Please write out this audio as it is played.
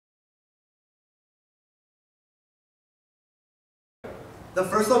The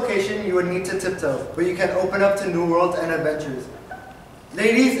first location you would need to tiptoe, but you can open up to new worlds and adventures.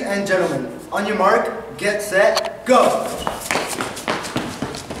 Ladies and gentlemen, on your mark, get set, go!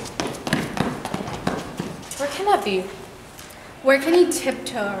 Where can that be? Where can you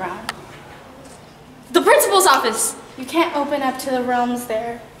tiptoe around? The principal's office! You can't open up to the realms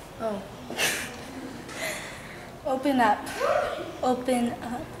there. Oh. Open up. Open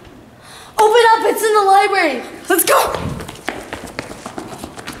up. Open up! It's in the library! Let's go!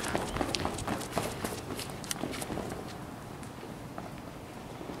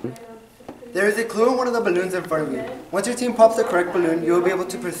 There is a clue in one of the balloons in front of you. Once your team pops the correct balloon, you will be able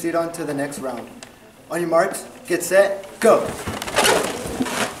to proceed on to the next round. On your marks, get set, go!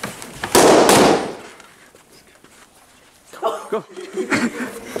 Go!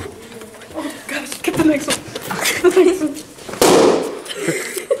 Oh gosh, get the next one. Get the next one.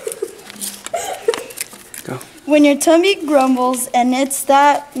 Go. When your tummy grumbles and it's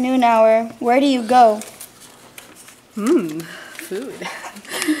that noon hour, where do you go? Food.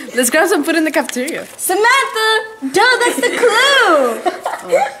 Let's grab some food in the cafeteria. Samantha! Duh, that's the clue!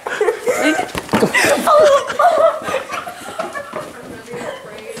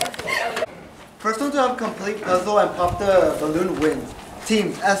 First one to have a complete puzzle and pop the balloon wins.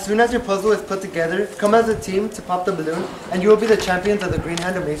 Teams, as soon as your puzzle is put together, come as a team to pop the balloon, and you will be the champions of the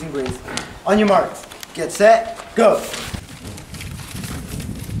Greenhand Amazing Grace. On your marks, get set, go!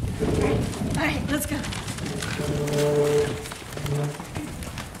 Alright, let's go.